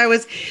that's what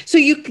So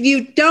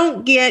you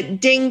don't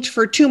get dinged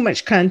for too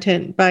much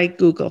content by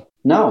Google.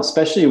 No,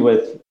 especially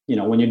with,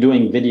 when you're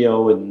doing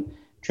video and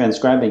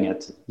transcribing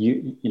it,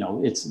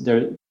 it's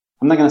there.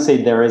 I'm not going to say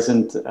there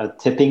isn't a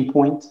tipping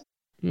point.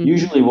 Mm-hmm.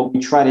 Usually what we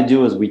try to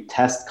do is we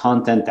test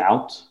content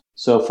out.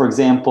 So for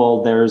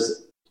example,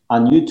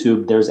 on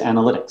YouTube, there's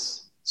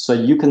analytics. So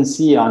you can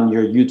see on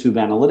your YouTube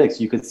analytics,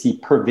 you could see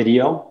per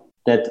video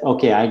that,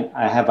 okay,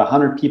 I have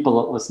 100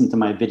 people that listen to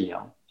my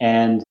video.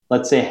 And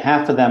let's say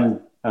half of them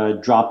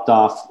dropped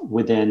off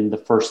within the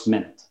first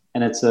minute.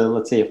 And it's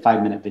let's say a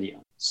 5-minute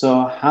video.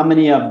 So how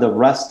many of the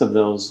rest of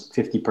those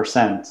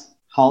 50%,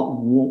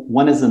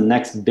 when is the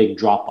next big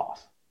drop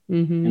off?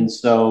 Mm-hmm. And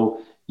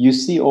so you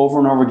see over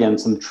and over again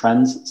some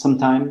trends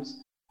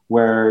sometimes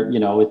where,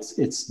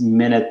 it's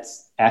minute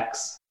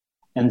X.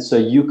 And so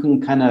you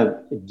can kind of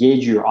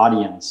gauge your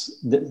audience.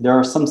 There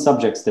are some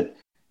subjects that,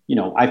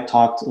 I've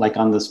talked, like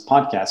on this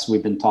podcast,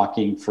 we've been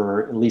talking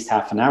for at least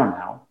half an hour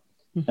now.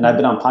 Mm-hmm. And I've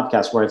been on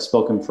podcasts where I've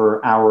spoken for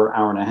an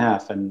hour and a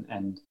half.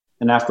 And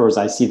afterwards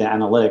I see the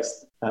analytics,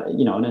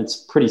 and it's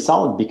pretty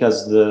solid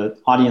because the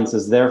audience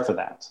is there for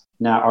that.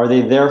 Now, are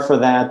they there for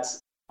that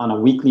on a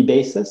weekly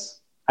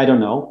basis? I don't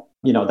know.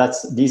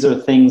 These are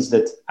things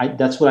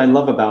that's what I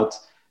love about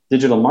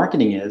digital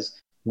marketing is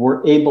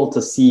we're able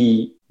to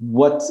see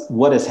what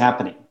is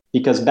happening.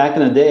 Because back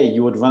in the day,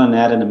 you would run an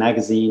ad in a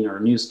magazine or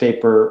a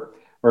newspaper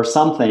or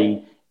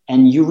something,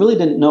 and you really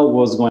didn't know what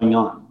was going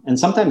on. And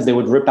sometimes they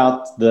would rip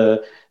out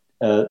the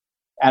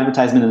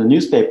advertisement in the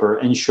newspaper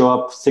and show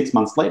up 6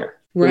 months later.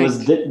 Right. It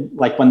was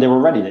like when they were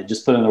ready, they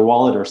just put it in their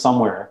wallet or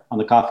somewhere on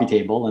the coffee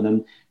table and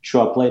then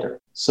show up later.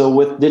 So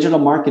with digital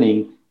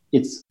marketing,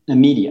 it's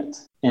immediate.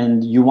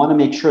 And you want to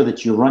make sure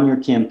that you run your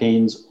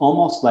campaigns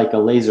almost like a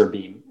laser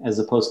beam as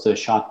opposed to a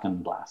shotgun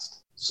blast.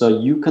 So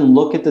you can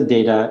look at the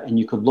data and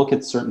you could look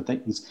at certain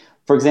things.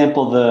 For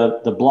example,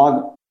 the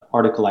blog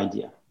article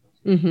idea.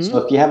 Mm-hmm. So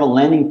if you have a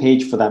landing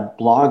page for that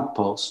blog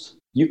post,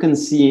 you can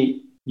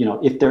see,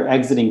 if they're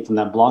exiting from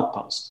that blog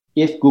post,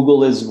 if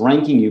Google is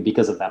ranking you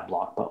because of that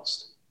blog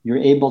post, you're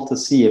able to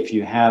see if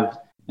you have,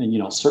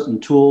 certain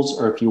tools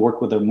or if you work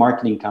with a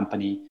marketing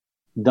company,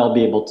 they'll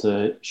be able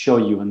to show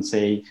you and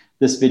say,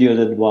 this video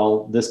did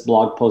well, this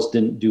blog post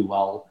didn't do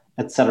well,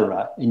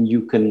 etc. And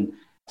you can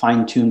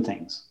fine tune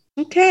things.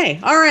 Okay.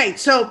 All right.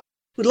 So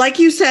like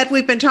you said,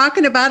 we've been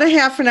talking about a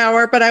half an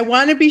hour, but I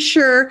want to be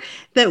sure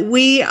that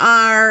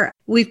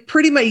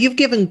you've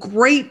given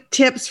great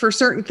tips for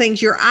certain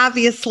things.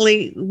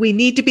 We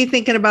need to be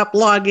thinking about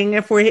blogging.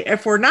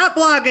 If we're not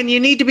blogging, you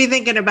need to be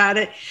thinking about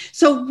it.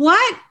 So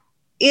what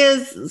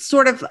is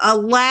sort of a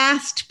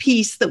last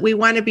piece that we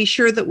want to be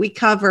sure that we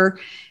cover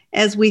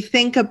as we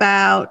think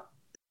about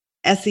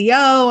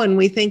SEO and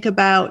we think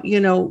about,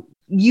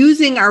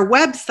 using our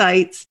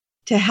websites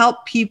to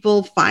help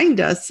people find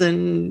us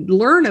and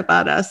learn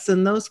about us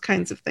and those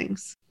kinds of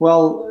things?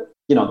 Well,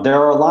 there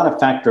are a lot of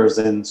factors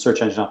in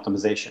search engine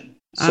optimization.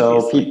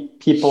 So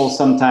people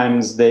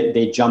sometimes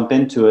they jump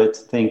into it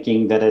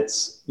thinking that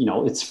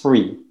it's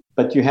free,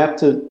 but you have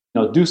to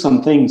do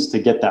some things to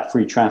get that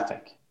free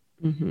traffic.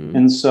 Mm-hmm.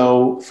 And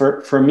so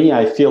for me,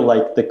 I feel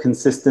like the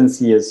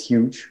consistency is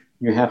huge.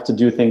 You have to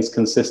do things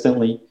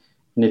consistently.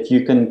 And if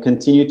you can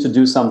continue to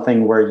do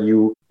something where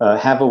you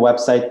have a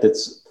website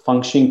that's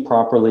functioning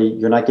properly,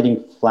 you're not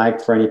getting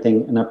flagged for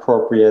anything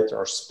inappropriate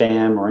or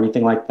spam or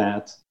anything like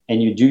that,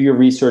 and you do your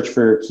research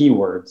for your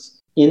keywords,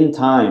 in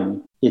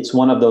time, it's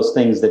one of those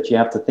things that you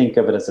have to think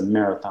of it as a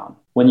marathon.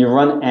 When you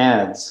run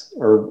ads,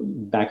 or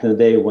back in the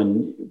day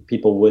when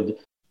people would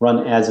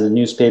run ads in the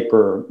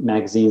newspaper,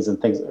 magazines, and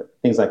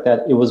things like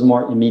that, it was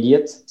more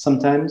immediate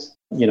sometimes.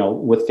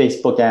 With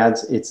Facebook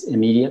ads, it's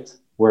immediate,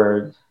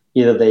 where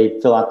either they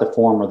fill out the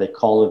form or they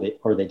call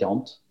or they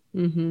don't.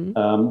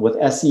 Mm-hmm. With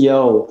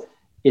SEO,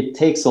 it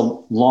takes a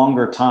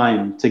longer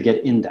time to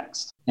get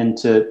indexed and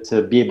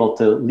to be able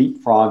to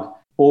leapfrog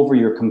over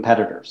your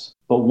competitors.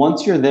 But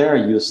once you're there,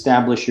 you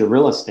establish your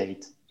real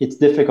estate, it's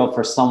difficult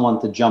for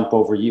someone to jump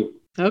over you.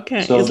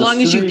 Okay. So as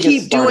long as you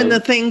keep doing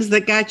the things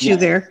that got you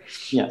there.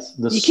 Yes.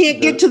 You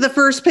can't get to the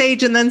first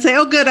page and then say,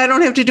 oh, good, I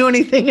don't have to do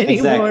anything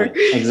anymore.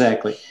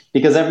 Exactly.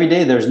 Because every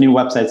day there's new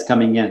websites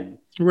coming in.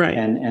 Right.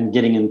 And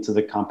getting into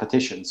the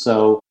competition.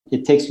 So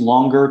it takes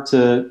longer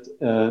to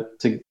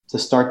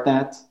start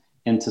that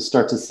and to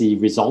start to see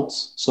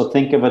results. So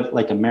think of it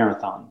like a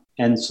marathon.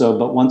 And so,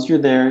 but once you're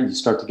there, you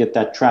start to get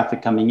that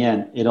traffic coming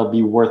in, it'll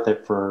be worth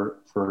it for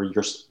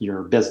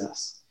your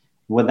business.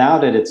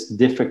 Without it, it's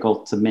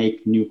difficult to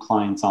make new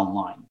clients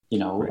online,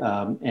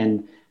 right.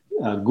 And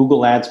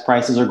Google ads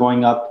prices are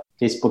going up,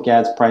 Facebook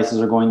ads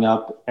prices are going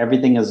up,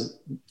 everything is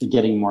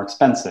getting more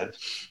expensive.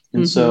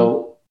 And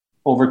so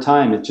over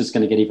time, it's just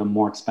going to get even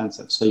more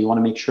expensive. So you want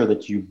to make sure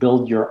that you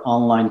build your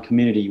online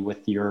community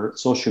with your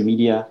social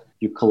media,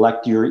 you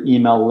collect your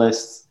email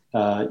lists,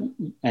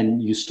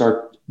 and you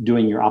start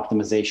doing your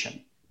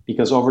optimization.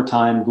 Because over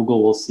time,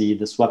 Google will see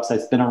this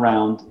website's been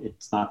around,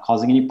 it's not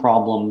causing any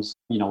problems,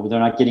 they're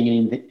not getting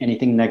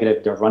anything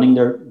negative, they're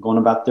going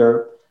about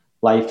their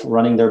life,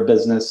 running their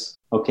business.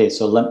 Okay,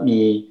 so let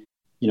me,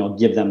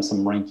 give them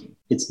some ranking.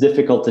 It's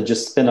difficult to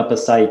just spin up a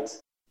site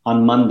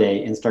on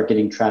Monday and start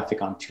getting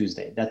traffic on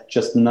Tuesday. That's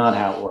just not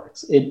how it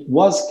works. It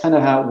was kind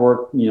of how it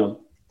worked, 10,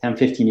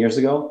 15 years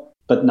ago,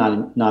 but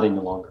not any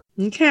longer.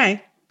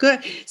 Okay, good.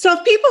 So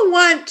if people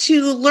want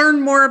to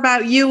learn more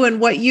about you and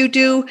what you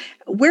do,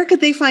 where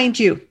could they find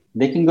you?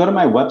 They can go to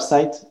my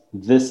website,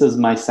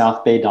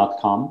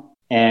 thisismysouthbay.com.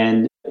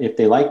 And if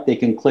they like, they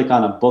can click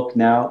on a book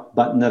now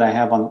button that I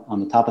have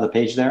on the top of the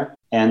page there.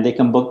 And they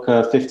can book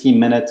a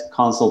 15-minute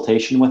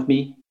consultation with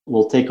me.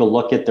 We'll take a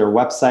look at their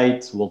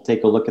website. We'll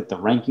take a look at the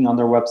ranking on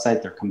their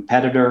website, their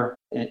competitor,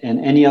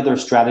 and any other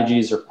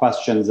strategies or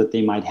questions that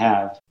they might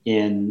have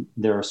in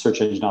their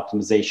search engine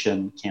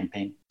optimization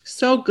campaign.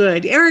 So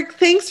good. Eric,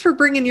 thanks for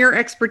bringing your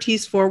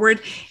expertise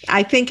forward.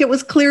 I think it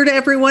was clear to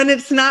everyone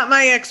it's not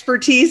my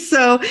expertise.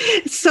 So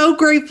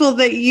grateful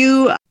that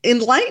you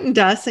enlightened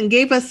us and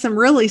gave us some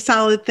really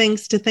solid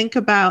things to think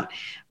about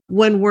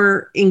when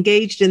we're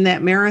engaged in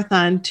that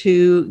marathon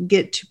to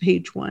get to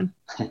page one.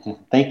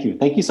 Thank you.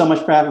 Thank you so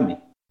much for having me.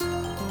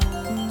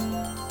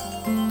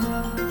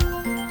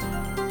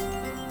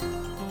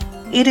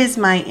 It is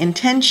my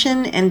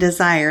intention and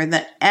desire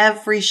that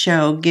every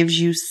show gives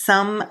you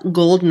some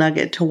gold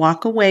nugget to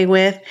walk away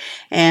with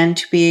and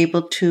to be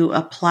able to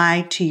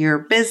apply to your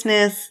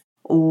business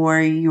or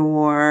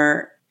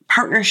your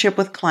partnership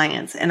with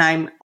clients. And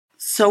I'm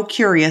so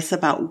curious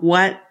about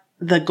what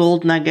the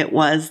gold nugget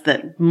was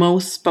that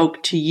most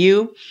spoke to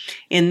you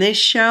in this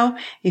show.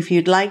 If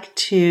you'd like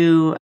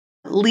to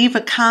leave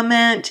a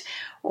comment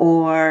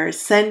or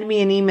send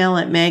me an email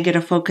at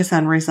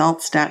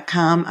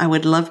meg@afocusonresults.com. I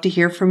would love to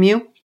hear from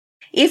you.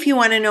 If you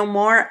want to know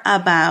more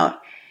about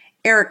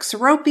Eric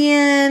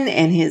Seropian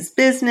and his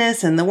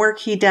business and the work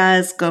he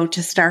does, go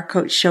to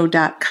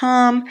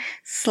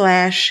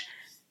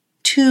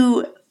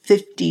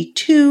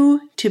starcoachshow.com/252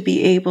 to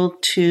be able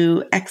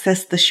to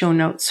access the show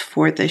notes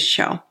for this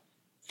show.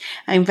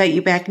 I invite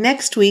you back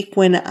next week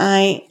when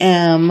I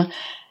am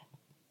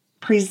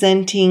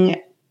presenting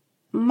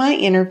my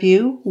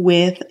interview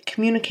with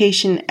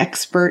communication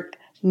expert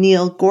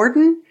Neil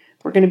Gordon.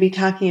 We're going to be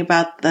talking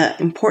about the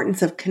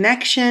importance of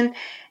connection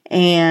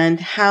and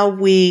how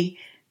we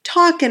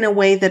talk in a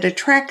way that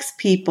attracts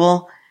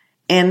people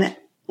and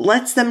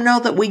lets them know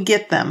that we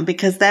get them,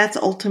 because that's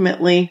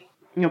ultimately,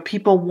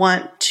 people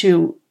want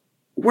to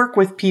work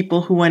with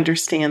people who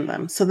understand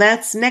them. So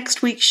that's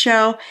next week's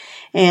show,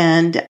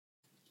 and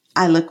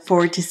I look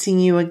forward to seeing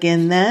you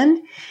again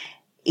then.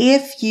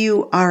 If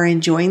you are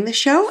enjoying the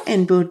show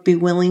and would be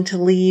willing to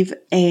leave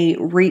a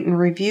rate and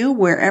review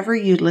wherever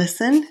you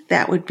listen,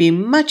 that would be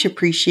much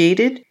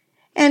appreciated.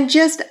 And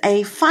just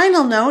a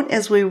final note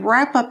as we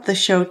wrap up the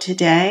show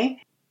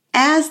today,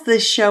 as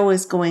this show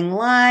is going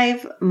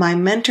live, my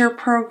mentor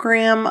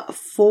program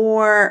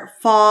for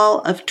fall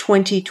of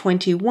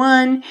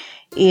 2021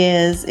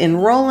 is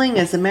enrolling.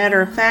 As a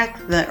matter of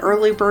fact, the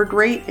early bird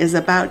rate is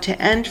about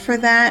to end for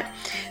that.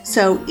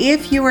 So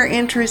if you are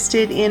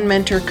interested in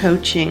mentor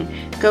coaching,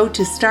 go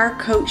to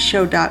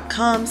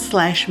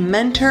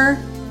starcoachshow.com/mentor,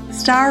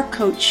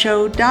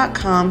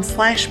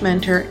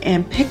 starcoachshow.com/mentor,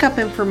 and pick up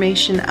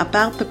information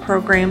about the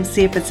program,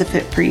 see if it's a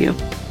fit for you.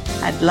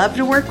 I'd love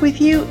to work with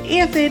you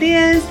if it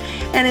is.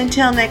 And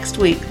until next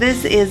week,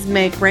 this is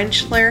Meg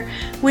Rentschler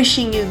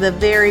wishing you the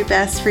very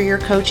best for your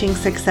coaching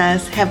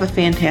success. Have a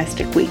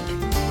fantastic week.